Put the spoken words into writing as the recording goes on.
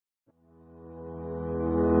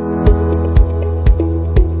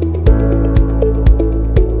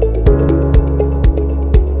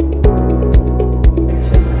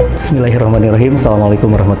Bismillahirrahmanirrahim. Assalamualaikum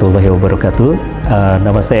warahmatullahi wabarakatuh.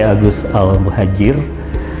 Nama saya Agus Muhajir.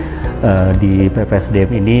 Di BPSDM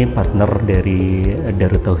ini partner dari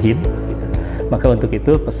Darut Tauhid. Maka untuk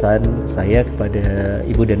itu pesan saya kepada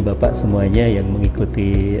ibu dan bapak semuanya yang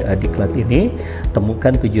mengikuti diklat ini,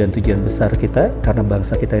 temukan tujuan-tujuan besar kita, karena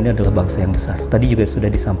bangsa kita ini adalah bangsa yang besar. Tadi juga sudah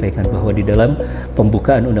disampaikan bahwa di dalam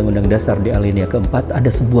pembukaan Undang-Undang Dasar di alinea keempat ada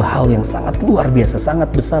sebuah hal yang sangat luar biasa,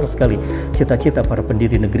 sangat besar sekali. Cita-cita para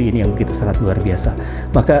pendiri negeri ini yang begitu sangat luar biasa.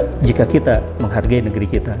 Maka jika kita menghargai negeri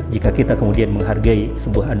kita, jika kita kemudian menghargai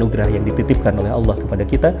sebuah anugerah yang dititipkan oleh Allah kepada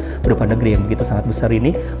kita berupa negeri yang begitu sangat besar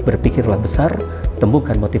ini, berpikirlah besar,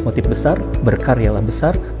 temukan motif-motif besar, berkaryalah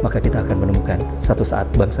besar, maka kita akan menemukan satu saat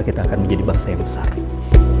bangsa kita akan menjadi bangsa yang besar.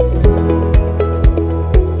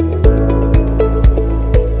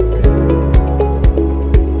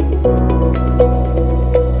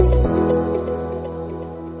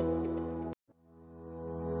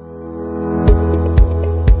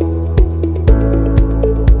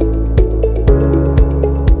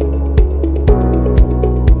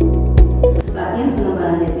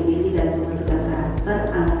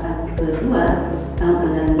 Angkatan kedua tahun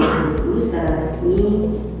 2020 secara resmi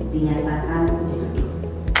dinyatakan ditutup.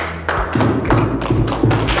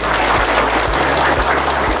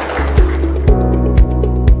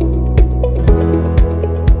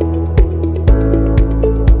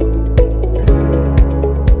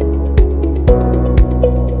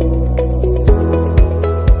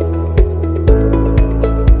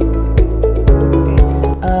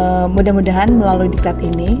 Mudah-mudahan melalui diklat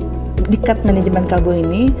ini, diklat manajemen kalbu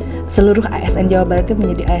ini, seluruh ASN Jawa Barat itu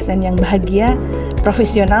menjadi ASN yang bahagia,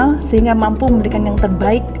 profesional, sehingga mampu memberikan yang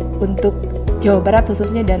terbaik untuk Jawa Barat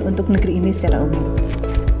khususnya dan untuk negeri ini secara umum.